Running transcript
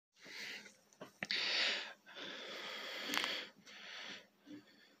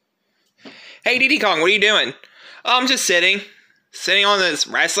Hey, Diddy Kong, what are you doing? I'm just sitting on this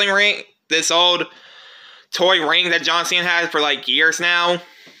wrestling ring, this old toy ring that John Cena had for like years now.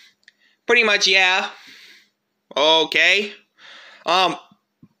 Pretty much, yeah. Okay.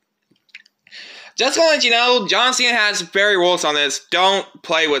 Just gonna let you know, John Cena has very rules on this. Don't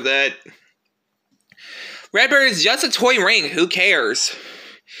play with it. Redbird is just a toy ring. Who cares?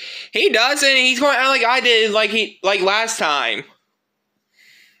 He doesn't. He's going to act like I did, like last time.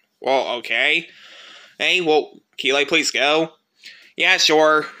 Well, okay. Hey, well, Keeley, please go. Yeah,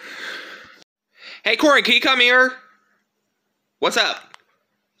 sure. Hey, Corey, can you come here? What's up?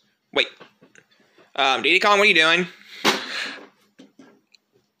 Wait. Diddy Kong, what are you doing?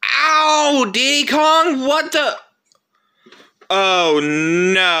 Ow! Diddy Kong, what the? Oh,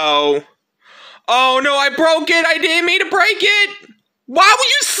 no. Oh, no, I broke it. I didn't mean to break it. Why would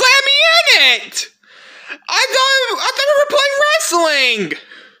you slam me in it? I thought we were playing wrestling.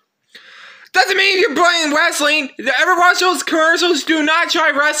 Doesn't mean you're playing wrestling. Ever watch those commercials? Do not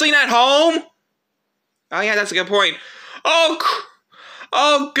try wrestling at home. Oh, yeah, that's a good point.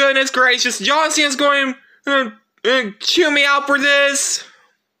 Oh, goodness gracious. John Cena's going to chew me out for this.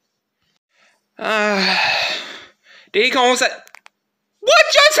 Diddy Kong, what's that? What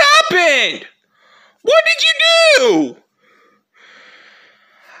just happened? What did you do?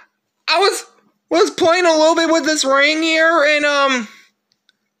 I was playing a little bit with this ring here, and,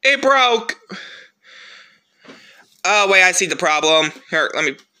 it broke. Oh, wait, I see the problem. Here, let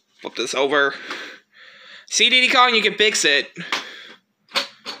me flip this over. See, Diddy Kong, you can fix it.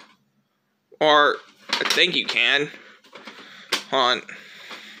 Or, I think you can. Hold on.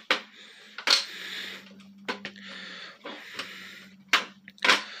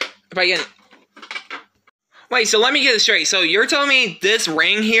 If I can... Wait, so let me get this straight. So you're telling me this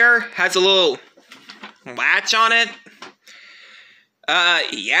ring here has a little latch on it?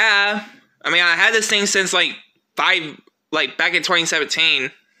 Yeah. I mean, I had this thing since, back in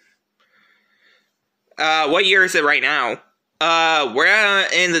 2017. What year is it right now?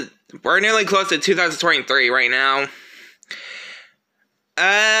 We're nearly close to 2023 right now.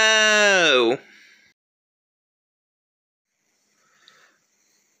 Oh.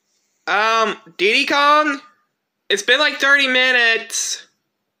 Diddy Kong? It's been like 30 minutes.